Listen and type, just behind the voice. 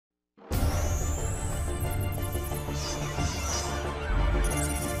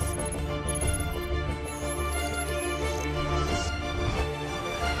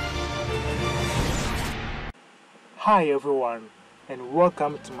Hi everyone, and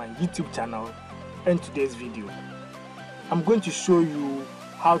welcome to my YouTube channel. In today's video I'm going to show you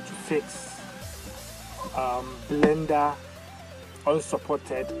how to fix Blender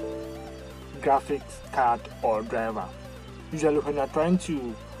unsupported graphics card or driver. Usually when you are trying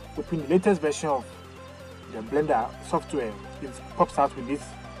to open the latest version of the Blender software, it pops out with this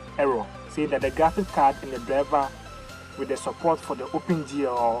error saying that the graphics card and the driver with the support for the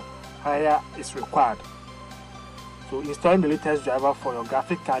OpenG or higher is required. So installing the latest driver for your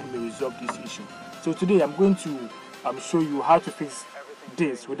graphic card may resolve this issue. So today I'm going to show you how to fix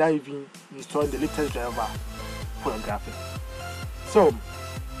this without even installing the latest driver for your graphic. So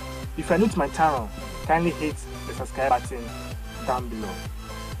if you're new to my channel, kindly hit the subscribe button down below.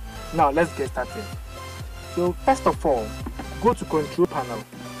 Now let's get started. So first of all, go to control panel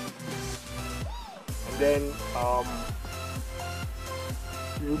and then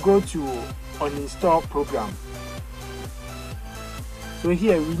you go to uninstall program. So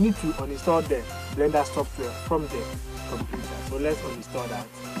here we need to uninstall the Blender software from the computer. So let's uninstall that.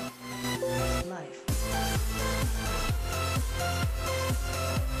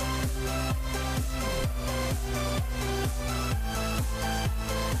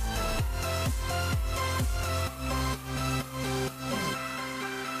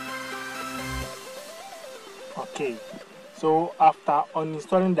 Okay, so after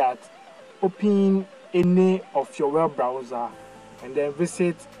uninstalling that, open any of your web browser and then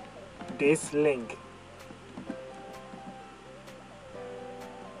visit this link.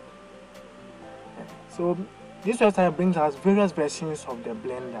 So this website brings us various versions of the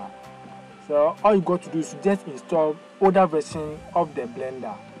Blender. So all you got to do is just install older version of the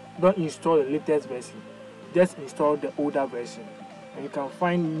Blender. Don't install the latest version, just install the older version, and you can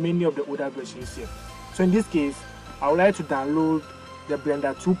find many of the older versions here. So in this case, I would like to download the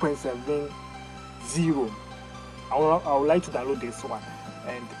Blender 2.70. I would like to download this one,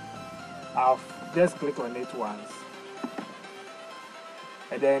 and I'll just click on it once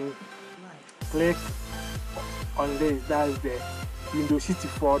and then click on this. That's the Windows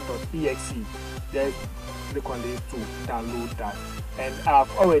 64.exe. Just click on this to download that, and I've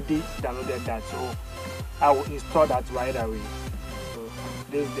already downloaded that, so I will install that right away. So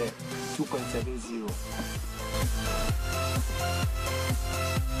this is the 2.70.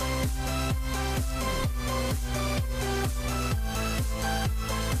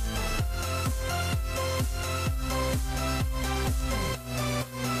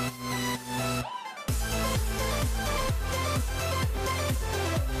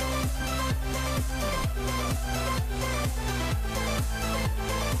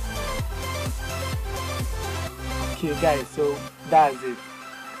 Okay guys, so that's it.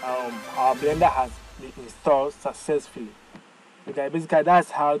 Our Blender has been installed successfully. Okay, basically that's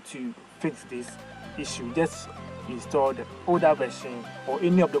how to fix this issue. Just install the older version or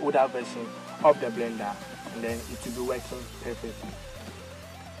any of the older version of the Blender, and then it will be working perfectly.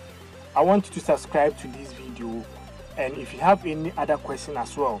 I want you to subscribe to this video, and if you have any other question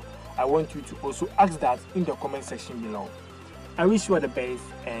as well, I want you to also ask that in the comment section below. I wish you all the best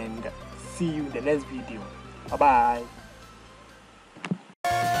and see you in the next video. Bye bye.